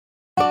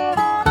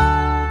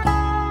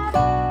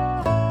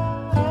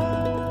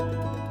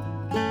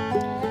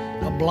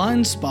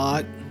blind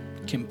spot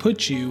can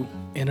put you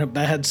in a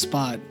bad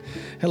spot.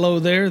 Hello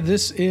there,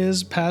 this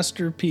is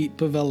Pastor Pete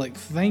Pavelic.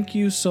 Thank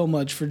you so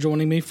much for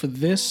joining me for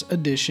this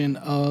edition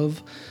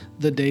of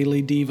the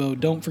Daily Devo.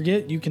 Don't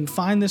forget, you can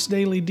find this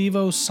Daily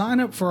Devo, sign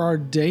up for our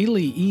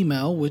daily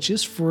email, which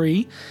is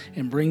free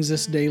and brings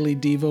this Daily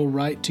Devo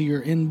right to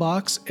your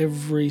inbox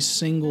every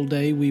single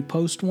day we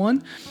post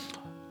one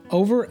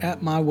over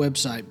at my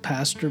website,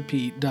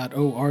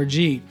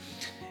 pastorpete.org.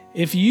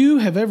 If you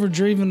have ever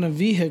driven a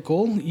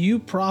vehicle, you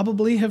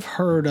probably have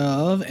heard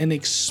of and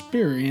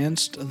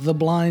experienced the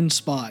blind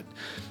spot.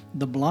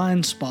 The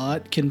blind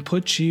spot can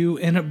put you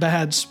in a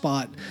bad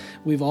spot.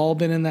 We've all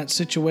been in that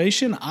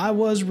situation. I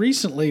was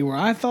recently where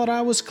I thought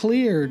I was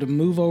clear to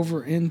move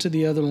over into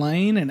the other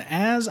lane, and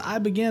as I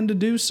began to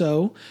do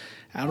so,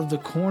 out of the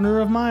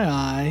corner of my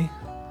eye,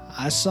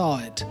 I saw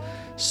it.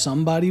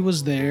 Somebody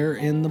was there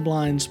in the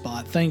blind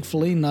spot.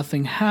 Thankfully,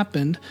 nothing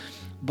happened.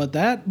 But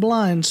that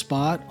blind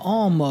spot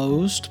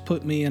almost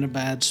put me in a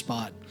bad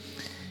spot.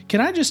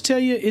 Can I just tell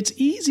you, it's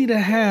easy to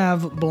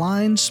have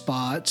blind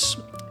spots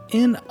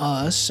in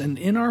us and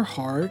in our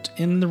heart,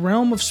 in the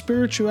realm of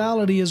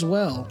spirituality as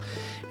well.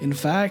 In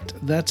fact,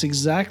 that's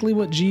exactly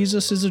what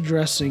Jesus is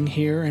addressing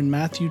here in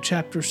Matthew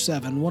chapter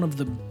 7. One of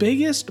the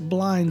biggest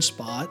blind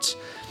spots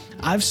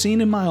I've seen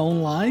in my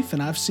own life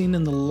and I've seen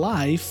in the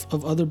life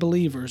of other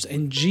believers.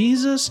 And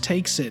Jesus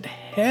takes it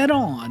head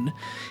on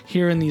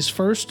here in these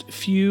first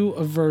few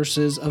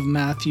verses of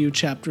Matthew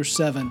chapter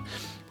 7.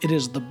 It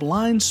is the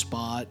blind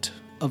spot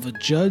of a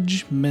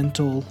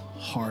judgmental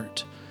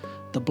heart.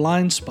 The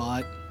blind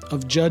spot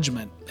of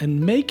judgment and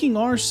making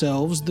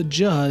ourselves the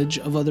judge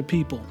of other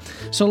people.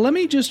 So let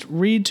me just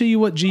read to you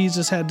what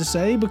Jesus had to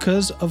say,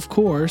 because of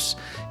course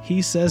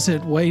he says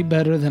it way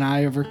better than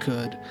I ever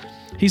could.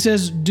 He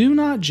says, "Do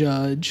not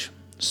judge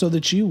so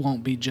that you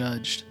won't be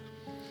judged.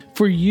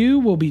 For you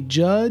will be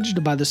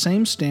judged by the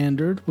same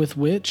standard with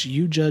which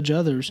you judge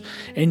others,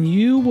 and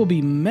you will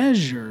be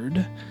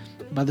measured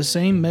by the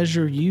same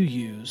measure you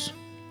use.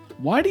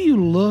 Why do you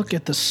look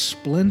at the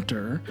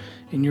splinter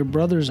in your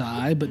brother's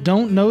eye, but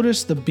don't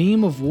notice the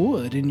beam of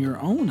wood in your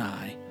own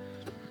eye?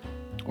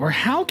 Or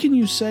how can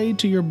you say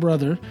to your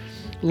brother,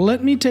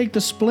 'Let me take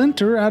the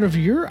splinter out of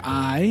your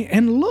eye,'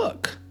 and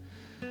look,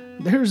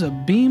 there's a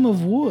beam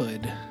of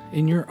wood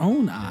in your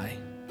own eye?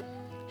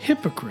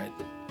 Hypocrite,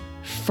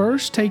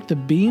 first take the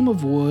beam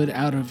of wood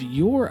out of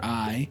your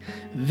eye,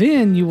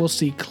 then you will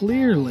see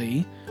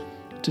clearly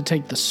to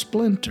take the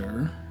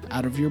splinter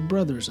out of your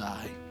brother's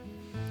eye."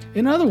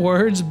 In other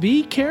words,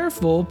 be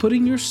careful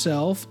putting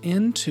yourself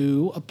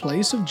into a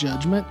place of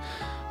judgment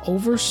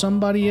over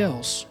somebody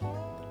else.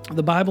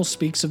 The Bible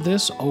speaks of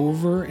this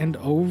over and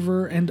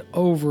over and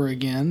over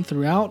again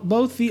throughout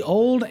both the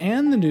Old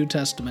and the New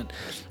Testament.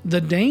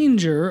 The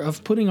danger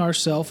of putting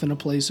ourselves in a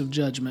place of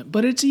judgment.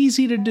 But it's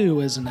easy to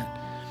do, isn't it?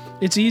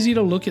 It's easy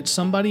to look at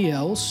somebody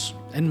else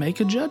and make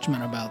a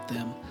judgment about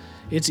them.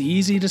 It's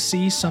easy to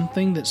see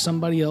something that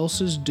somebody else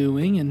is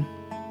doing and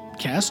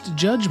cast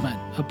judgment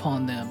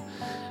upon them.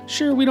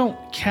 Sure, we don't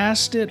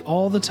cast it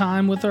all the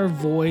time with our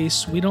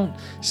voice. We don't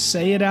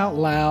say it out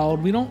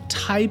loud. We don't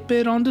type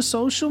it onto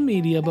social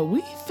media, but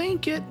we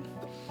think it.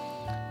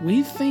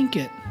 We think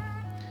it.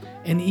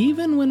 And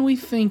even when we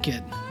think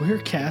it, we're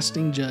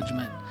casting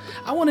judgment.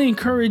 I want to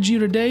encourage you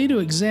today to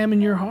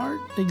examine your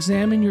heart,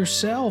 examine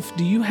yourself.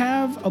 Do you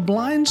have a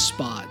blind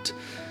spot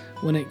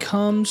when it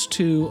comes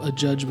to a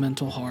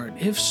judgmental heart?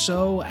 If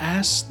so,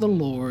 ask the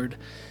Lord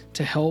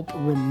to help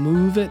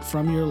remove it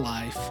from your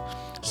life,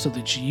 so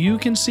that you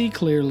can see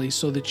clearly,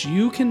 so that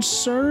you can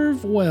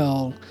serve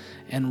well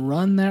and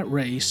run that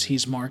race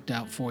He's marked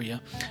out for you.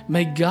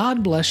 May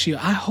God bless you.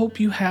 I hope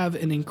you have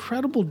an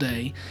incredible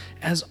day.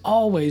 As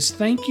always,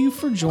 thank you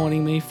for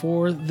joining me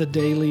for the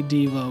Daily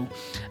Devo.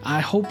 I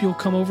hope you'll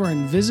come over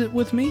and visit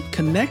with me,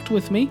 connect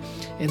with me,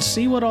 and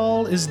see what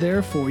all is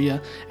there for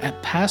you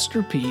at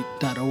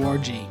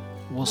pastorpete.org.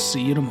 We'll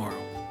see you tomorrow.